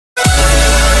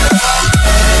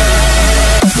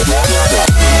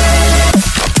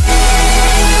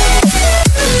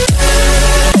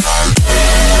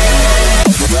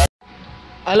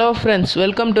Hello friends,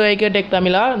 welcome to ஐகே tech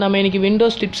தமிழா. நம்ம இன்றைக்கி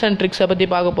Windows tips and ட்ரிக்ஸை பற்றி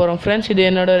பார்க்க போகிறோம் ஃப்ரெண்ட்ஸ். இது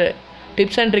என்னோடய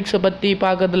டிப்ஸ் அண்ட் ட்ரிக்ஸை பற்றி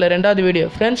பார்க்கறதுல ரெண்டாவது வீடியோ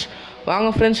ஃப்ரெண்ட்ஸ். வாங்க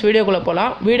ஃப்ரெண்ட்ஸ், வீடியோக்குள்ளே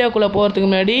போகலாம். வீடியோக்குள்ளே போகிறதுக்கு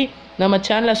முன்னாடி நம்ம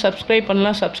சேனலை சப்ஸ்கிரைப்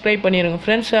பண்ணலாம், சப்ஸ்கிரைப் பண்ணிடுங்க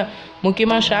ஃப்ரெண்ட்ஸ்.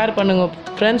 முக்கியமாக ஷேர் பண்ணுங்கள்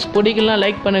ஃப்ரெண்ட்ஸ். பிடிக்கலாம்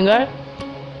லைக் பண்ணுங்கள்.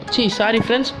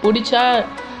 ஃப்ரெண்ட்ஸ், பிடிச்சா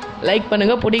லைக்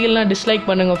பண்ணுங்கள், பிடிக்கலாம் டிஸ்லைக்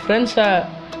பண்ணுங்கள் ஃப்ரெண்ட்ஸ்.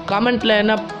 கமெண்ட்டில்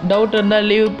என்ன டவுட் இருந்தால்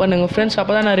லீவ் பண்ணுங்கள் ஃப்ரெண்ட்ஸ்.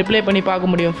 அப்போ தான் நான் ரிப்ளை பண்ணி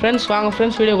பார்க்க முடியும் ஃப்ரெண்ட்ஸ். வாங்க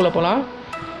ஃப்ரெண்ட்ஸ், வீடியோக்குள்ளே போகலாம்.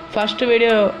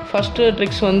 ஃபஸ்ட்டு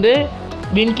ட்ரிக்ஸ் வந்து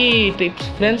வின்கி டிப்ஸ்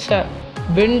ஃப்ரெண்ட்ஸ்.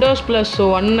 விண்டோஸ்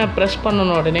 +1 ப்ரெஸ்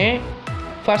பண்ணன உடனே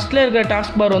ஃபஸ்ட்டில் இருக்கிற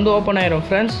டாஸ்க் பார் வந்து ஓப்பன் ஆயிரும்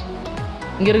ஃப்ரெண்ட்ஸ்.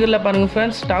 இங்கே இருக்கிறதுல பாருங்கள்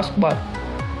friends, task bar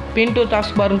been to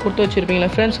task பார்னு கொடுத்து வச்சுருப்பீங்களா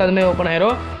ஃப்ரெண்ட்ஸ், அதுமாதிரி ஓப்பன்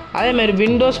ஆயிரும். அதேமாதிரி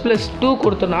விண்டோஸ் +2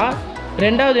 கொடுத்தோன்னா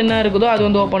ரெண்டாவது என்ன இருக்குதோ அது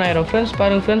வந்து ஓப்பன் ஆயிரும் ஃப்ரெண்ட்ஸ்.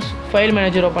 பாருங்கள் ஃப்ரெண்ட்ஸ், ஃபைல்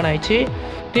மேனேஜர் ஓப்பன் ஆயிடுச்சு.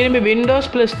 திரும்பி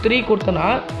விண்டோஸ் +3 கொடுத்தோன்னா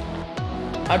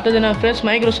அடுத்தது என்ன ஃப்ரெண்ட்ஸ்,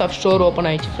 மைக்ரோசாஃப்ட் ஸ்டோர் ஓப்பன்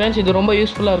ஆயிடுச்சு ஃப்ரெண்ட்ஸ். இது ரொம்ப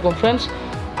யூஸ்ஃபுல்லாக இருக்கும் ஃப்ரெண்ட்ஸ்.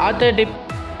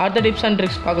 அடுத்த டிப்ஸ் அண்ட்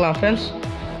ட்ரிக்ஸ் பார்க்கலாம் ஃப்ரெண்ட்ஸ்.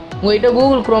 உங்கள்கிட்ட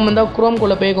கூகுள் க்ரோம் இருந்தால்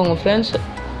க்ரோம்குள்ளே போய்க்கோங்க ஃப்ரெண்ட்ஸ்.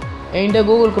 என்கிட்ட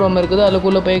கூகுள் க்ரோம் இருக்குது,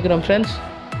 அதுக்குள்ளே போய்க்கிறேன் ஃப்ரெண்ட்ஸ்.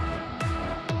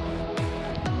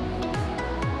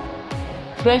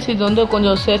 இது வந்து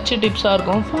கொஞ்சம் சர்ச் டிப்ஸாக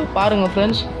இருக்கும், பாருங்கள்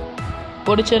ஃப்ரெண்ட்ஸ்.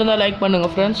 பிடிச்சிருந்தால் லைக்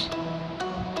பண்ணுங்கள் ஃப்ரெண்ட்ஸ்,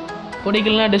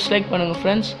 பிடிக்கலனா டிஸ்லைக் பண்ணுங்கள்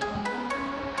ஃப்ரெண்ட்ஸ்.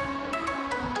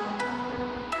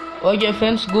 ஓகே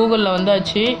ஃப்ரெண்ட்ஸ், கூகுளில்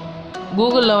வந்தாச்சு.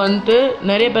 கூகுளில் வந்துட்டு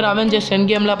நிறைய பேர் அவெஞ்சர்ஸ் எண்ட்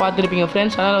கேம்லாம் பார்த்துருப்பீங்க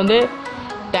ஃப்ரெண்ட்ஸ். அதனால் வந்து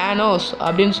டேனோஸ்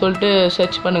அப்படின்னு சொல்லிட்டு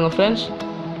சர்ச் பண்ணுங்கள் ஃப்ரெண்ட்ஸ்.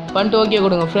 பண்ணிட்டு ஓகே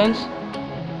கொடுங்க ஃப்ரெண்ட்ஸ்.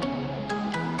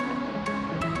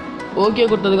 ஓகே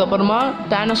கொடுத்ததுக்கப்புறமா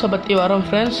டேனோஸை பற்றி வரோம்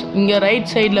ஃப்ரெண்ட்ஸ். இங்கே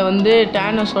ரைட் சைடில் வந்து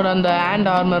டேனோஸோட அந்த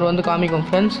ஹேண்ட் ஆர்மர் வந்து காமிக்கும்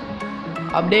ஃப்ரெண்ட்ஸ்.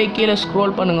 அப்படியே கீழே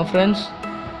ஸ்க்ரோல் பண்ணுங்கள் ஃப்ரெண்ட்ஸ்.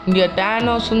 இங்கே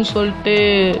டேனோஸ்ன்னு சொல்லிட்டு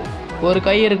ஒரு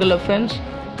கை இருக்குல்ல ஃப்ரெண்ட்ஸ்,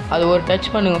 அது ஒரு டச்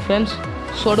பண்ணுங்கள் ஃப்ரெண்ட்ஸ்.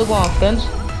 சொடுக்கும் ஃப்ரெண்ட்ஸ்.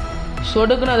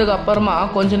 சொடுக்குனதுக்கு அப்புறமா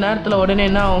கொஞ்சம் நேரத்தில் உடனே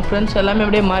என்ன ஆகும் ஃப்ரெண்ட்ஸ், எல்லாமே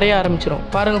அப்படியே மறைய ஆரம்பிச்சிடும்.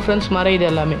 பாருங்கள் ஃப்ரெண்ட்ஸ், மறையுது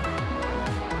எல்லாமே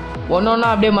ஒன்று ஒன்றா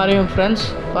அப்படியே மறையும் ஃப்ரெண்ட்ஸ்.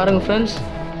 பாருங்கள் ஃப்ரெண்ட்ஸ்,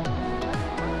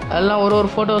 எல்லாம் ஒரு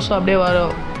ஃபோட்டோஸும் அப்படியே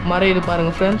மறையுது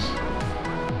பாருங்கள் ஃப்ரெண்ட்ஸ்.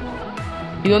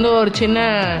 இது வந்து ஒரு சின்ன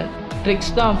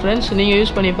ட்ரிக்ஸ் தான் ஃப்ரெண்ட்ஸ், நீங்கள்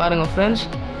யூஸ் பண்ணி பாருங்கள் ஃப்ரெண்ட்ஸ்.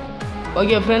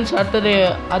 ஓகே ஃப்ரெண்ட்ஸ்,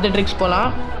 அடுத்த ட்ரிக்ஸ் போகலாம்.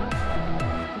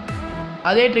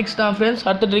 அதே ட்ரிக்ஸ் தான் ஃப்ரெண்ட்ஸ்.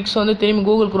 அடுத்த ட்ரிக்ஸ் வந்து திரும்பி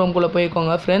கூகுள் க்ரோம்குள்ளே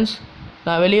போய்க்கோங்க ஃப்ரெண்ட்ஸ்.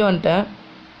 நான் வெளியே வந்துட்டேன்,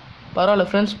 பரவாயில்ல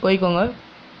ஃப்ரெண்ட்ஸ், போய்க்கோங்க.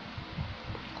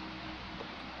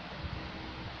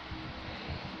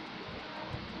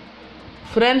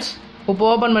 ஃப்ரெண்ட்ஸ், இப்போ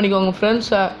ஓப்பன் பண்ணிக்கோங்க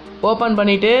ஃப்ரெண்ட்ஸ். ஓப்பன்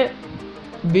பண்ணிவிட்டு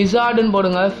விசார்டுன்னு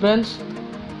போடுங்க ஃப்ரெண்ட்ஸ்.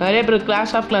 நிறைய பேர்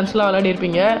கிளாஸ் ஆஃப் கிளான்ஸ்லாம் விளையாடி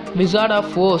இருப்பீங்க. விசார்ட்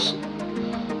ஆஃப் ஓஸ்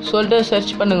சொல்லிட்டு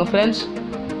சர்ச் பண்ணுங்கள் ஃப்ரெண்ட்ஸ்.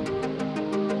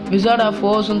 விசார்ட் ஆஃப்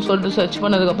ஓஸ்ன்னு சொல்லிட்டு சர்ச்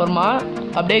பண்ணதுக்கப்புறமா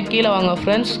அப்படியே கீழே வாங்க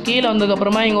ஃப்ரெண்ட்ஸ். கீழே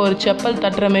வந்ததுக்கப்புறமா இங்கே ஒரு செப்பல்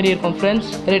தட்டுற மாரி இருக்கும் ஃப்ரெண்ட்ஸ்,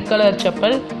 ரெட் கலர்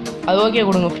செப்பல். அது ஓகே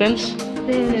கொடுங்க ஃப்ரெண்ட்ஸ்.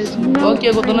 ஓகே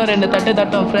கொடுத்தோன்னா 2 தட்டு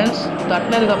தட்டோம் ஃப்ரெண்ட்ஸ்.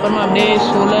 தட்டினதுக்கப்புறமா அப்படியே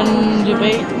சுழஞ்சு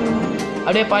போய்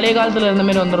அப்படியே பழைய காலத்தில் இருந்த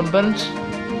மாரி வந்துடும் ஃப்ரெண்ட்ஸ்.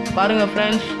 பாருங்கள்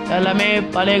ஃப்ரெண்ட்ஸ், எல்லாமே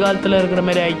பழைய காலத்தில் இருக்கிற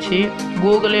மாதிரி ஆயிடுச்சு.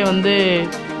 கூகுளே வந்து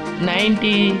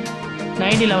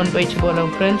 9011 போயிடுச்சு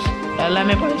போகிறோம் ஃப்ரெண்ட்ஸ்.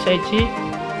 எல்லாமே பழசாயிடுச்சு.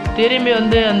 திரும்பி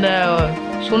வந்து அந்த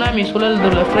சுனாமி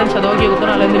சுழல்துள்ள ஃப்ரெண்ட்ஸ், அது ஓகே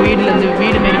கொடுத்தோம். அதுலேருந்து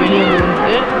வீடு மாரி வெளியே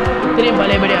வந்து திரும்பி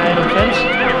பழையபடி ஆயிடும் ஃப்ரெண்ட்ஸ்.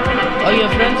 ஓகே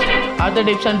ஃப்ரெண்ட்ஸ், அடுத்த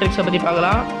டிப்ஸ் அண்ட் ட்ரிக்ஸை பற்றி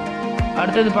பார்க்கலாம்.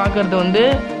 அடுத்தது பார்க்குறது வந்து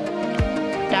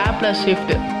டேப் +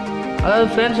 ஷிஃப்ட். அதாவது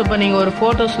ஃப்ரெண்ட்ஸ், இப்போ நீங்கள் ஒரு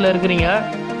ஃபோட்டோஸில் இருக்கிறீங்க,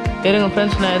 இருங்க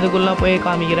ஃப்ரெண்ட்ஸ், நான் இதுக்குள்ளே போய்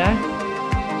காமிக்கிறேன்.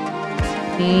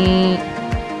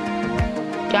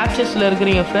 கேப்சர்ஸில்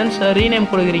இருக்கிறீங்க ஃப்ரெண்ட்ஸ்,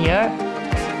 ரீநேம் கொடுக்குறீங்க.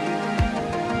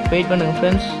 வெயிட் பண்ணுங்கள்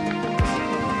ஃப்ரெண்ட்ஸ்.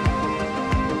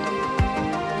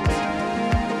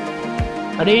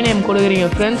 ரீநேம் கொடுக்குறீங்க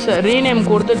ஃப்ரெண்ட்ஸ். ரீநேம்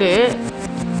கொடுத்துட்டு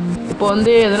இப்போ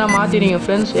வந்து எதனா மாற்றிடுங்க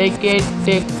ஃப்ரெண்ட்ஸ். ஏகே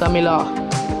டெக் தமிழா.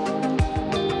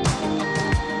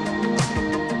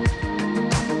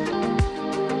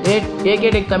 ஏகே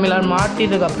டெக் தமிழான்னு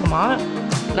மாற்றிட்டதுக்கப்புறமா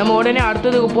நம்ம உடனே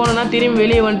அடுத்ததுக்கு போனோம்னா திரும்பி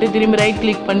வெளியே வந்துட்டு திரும்பி ரைட்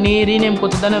கிளிக் பண்ணி ரீநேம்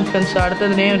கொடுத்து தானே ஃப்ரெண்ட்ஸ்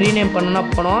அடுத்தது ரீநேம் பண்ணனா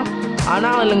போனோம்.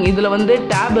 ஆனால் இதில் வந்து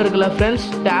டேப் இருக்குல்ல ஃப்ரெண்ட்ஸ்,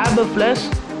 டேபு ப்ளஸ்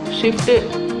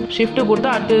ஷிஃப்ட்டு கொடுத்தா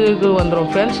அடுத்ததுக்கு வந்துடும்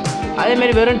ஃப்ரெண்ட்ஸ்.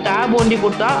 அதேமாரி வெறும் டேப் ஒண்டி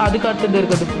கொடுத்தா அதுக்கு அடுத்தது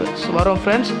இருக்குது ஃப்ரெண்ட்ஸ் வரும்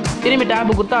ஃப்ரெண்ட்ஸ். திரும்பி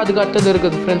டேப்பு கொடுத்தா அதுக்கு அடுத்தது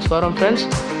இருக்குது ஃப்ரெண்ட்ஸ் வரும் ஃப்ரெண்ட்ஸ்.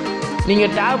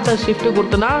 நீங்கள் டேப் + ஷிஃப்ட்டு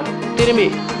கொடுத்தோன்னா திரும்பி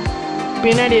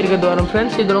பின்னாடி இருக்கிறது வரும்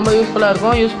ஃப்ரெண்ட்ஸ். இது ரொம்ப யூஸ்ஃபுல்லாக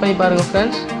இருக்கும், யூஸ் பண்ணி பாருங்கள்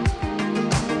ஃப்ரெண்ட்ஸ்.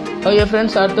 ஓகே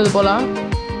ஃப்ரெண்ட்ஸ், அடுத்தது போகலாம்.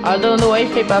 அடுத்தது வந்து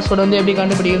ஒய்ஃபை பாஸ்வேர்டு வந்து எப்படி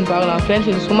கண்டுபிடிக்குன்னு பார்க்கலாம் ஃப்ரெண்ட்ஸ்.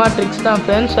 இது சும்மா ட்ரிக்ஸ் தான்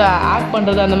ஃப்ரெண்ட்ஸ், ஆட்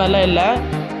பண்ணுறது அந்த மாதிரிலாம் இல்லை.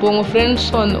 இப்போ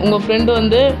உங்கள் ஃப்ரெண்டு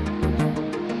வந்து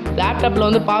லேப்டாப்பில்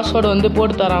வந்து பாஸ்வேர்டு வந்து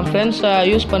போட்டு தரான் ஃப்ரெண்ட்ஸ்,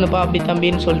 யூஸ் பண்ணுப்பா அப்படி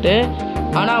தம்பின்னு சொல்லிட்டு.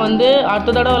 ஆனால் வந்து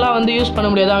அடுத்த தடவைலாம் வந்து யூஸ் பண்ண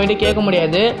முடியாது, அவன்கிட்ட கேட்க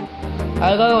முடியாது.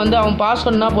 அதுக்காக வந்து அவன்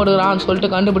பாஸ்வேர்டு என்ன போடுறான்னு சொல்லிட்டு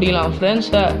கண்டுபிடிக்கலாம்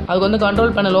ஃப்ரெண்ட்ஸ். அதுக்கு வந்து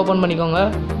கண்ட்ரோல் பேனல் ஓப்பன் பண்ணிக்கோங்க.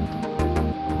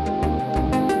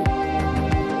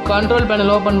 கண்ட்ரோல்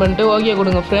பேனல் ஓப்பன் பண்ணிட்டு ஓகே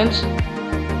கொடுங்க ஃப்ரெண்ட்ஸ்.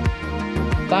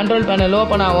 கண்ட்ரோல் பேனல்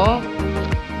ஓப்பன் ஆகும்,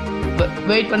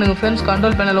 வெயிட் பண்ணுங்கள் ஃப்ரெண்ட்ஸ்.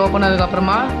 கண்ட்ரோல் பேனல் ஓப்பன்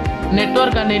ஆனதுக்கப்புறமா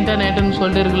நெட்வொர்க் அண்ட் இன்டர்நெட்டுன்னு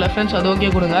சொல்லிட்டு இருக்குல்ல ஃப்ரெண்ட்ஸ், அது ஓகே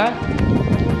கொடுங்க.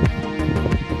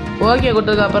 ஓகே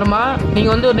கொடுத்ததுக்கப்புறமா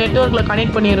நீங்கள் வந்து ஒரு நெட்வொர்க்கில்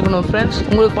கனெக்ட் பண்ணியிருக்கணும் ஃப்ரெண்ட்ஸ்.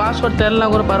 உங்களுக்கு பாஸ்வேர்ட்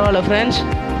தெரியலாம் கூட பரவாயில்ல friends.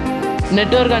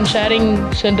 Network and sharing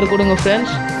centre கொடுங்க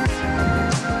ஃப்ரெண்ட்ஸ்.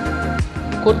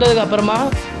 கொடுத்ததுக்கப்புறமா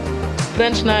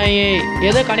ஃப்ரெண்ட்ஸ் நான்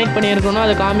எதை கனெக்ட் பண்ணியிருக்கணும்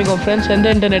அதை காமிக்கும் ஃப்ரெண்ட்ஸ். எந்த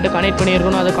இன்டர்நெட்டை கனெக்ட்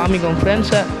பண்ணியிருக்கணும் அதை காமிக்கும்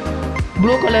ஃப்ரெண்ட்ஸ்.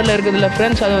 ப்ளூ கலரில் இருக்குதுல்ல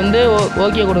ஃப்ரெண்ட்ஸ், அதை வந்து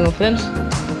ஓகே கொடுங்க ஃப்ரெண்ட்ஸ்.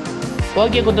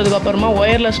 ஓகே கொடுத்ததுக்கப்புறமா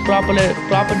ஒயர்லெஸ்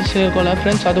ப்ராப்பர்ட்டிஸ் இருக்கும்ல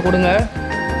ஃப்ரெண்ட்ஸ், அது கொடுங்க.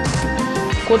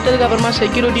 கொடுத்ததுக்கப்புறமா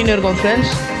செக்யூரிட்டின்னு இருக்கும்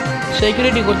ஃப்ரெண்ட்ஸ்.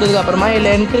 செக்யூரிட்டி கொடுத்ததுக்கப்புறமா இல்லை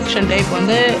என்கிரிப்ஷன் டைப்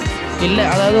வந்து இல்லை,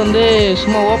 அதாவது வந்து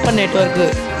சும்மா ஓப்பன் நெட்வொர்க்கு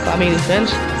காமிக்குது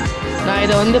ஃப்ரெண்ட்ஸ். நான்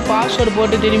இதை வந்து பாஸ்வேர்டு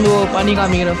போட்டு திரும்பி பண்ணி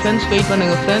காமிக்கிறேன் ஃப்ரெண்ட்ஸ். வெயிட்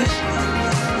பண்ணுங்கள் ஃப்ரெண்ட்ஸ்.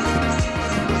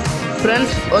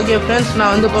 ஓகே ஃப்ரெண்ட்ஸ்,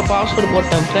 நான் வந்து இப்போ பாஸ்வேர்டு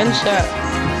போட்டேன் ஃப்ரெண்ட்ஸ்.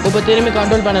 இப்போ திரும்பி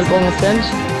கண்ட்ரோல் பேனல் போங்க ஃப்ரெண்ட்ஸ்.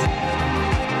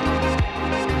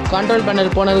 கண்ட்ரோல்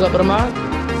பேனல் போனதுக்கப்புறமா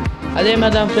அதே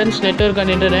மாதிரி தான் friends, network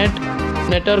and internet,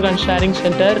 network and sharing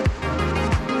centre,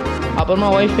 அப்புறமா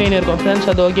ஒய்ஃபைன்னு இருக்கும் ஃப்ரெண்ட்ஸ்,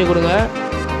 அது ஓகே கொடுங்க.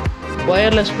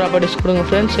 ஒயர்லெஸ் ப்ராப்பர்ட்டிஸ் கொடுங்க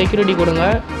ஃப்ரெண்ட்ஸ். செக்யூரிட்டி கொடுங்க.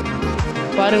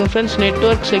 பாருங்கள் ஃப்ரெண்ட்ஸ்,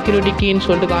 நெட்வொர்க் செக்யூரிட்டி கீன்னு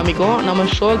சொல்லிட்டு காமிக்கும். நம்ம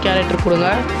ஷோ கேரக்டர் கொடுங்க.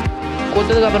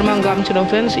 கொடுத்ததுக்கப்புறமா அங்கே காமிச்சிடும்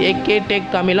ஃப்ரெண்ட்ஸ், AK Tech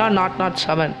Tamila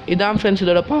 007. இதான் ஃப்ரெண்ட்ஸ்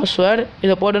இதோட பாஸ்வேர்டு.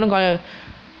 இதை போட்டோன்னு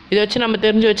இதை வச்சு நம்ம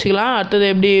தெரிஞ்சு வச்சுக்கலாம். அடுத்தது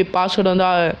எப்படி பாஸ்வேர்டு வந்து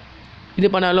இது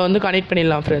பண்ணாலும் வந்து கனெக்ட்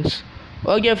பண்ணிடலாம் ஃப்ரெண்ட்ஸ்.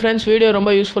 ஓகே ஃப்ரெண்ட்ஸ், வீடியோ ரொம்ப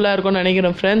யூஸ்ஃபுல்லாக இருக்கும்னு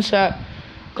நினைக்கிறேன் ஃப்ரெண்ட்ஸ்.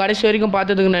 கடைசி வரைக்கும்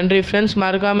பார்த்ததுக்கு நன்றி ஃப்ரெண்ட்ஸ்.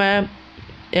 மறக்காமல்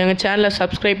எங்கள் சேனலை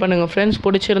சப்ஸ்கிரைப் பண்ணுங்கள் ஃப்ரெண்ட்ஸ்.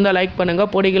 பிடிச்சிருந்தால் லைக்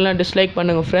பண்ணுங்கள், பிடிக்கலாம் டிஸ்லைக்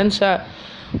பண்ணுங்கள் ஃப்ரெண்ட்ஸ்.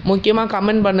 முக்கியமாக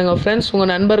கமெண்ட் பண்ணுங்கள் ஃப்ரெண்ட்ஸ்.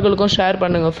 உங்கள் நண்பர்களுக்கும் ஷேர்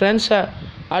பண்ணுங்கள் ஃப்ரெண்ட்ஸ்.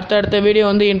 அடுத்தடுத்த வீடியோ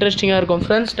வந்து இன்ட்ரெஸ்டிங்காக இருக்கும்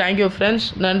ஃப்ரெண்ட்ஸ். Thank you friends.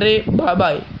 நன்றி,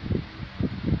 பாய்.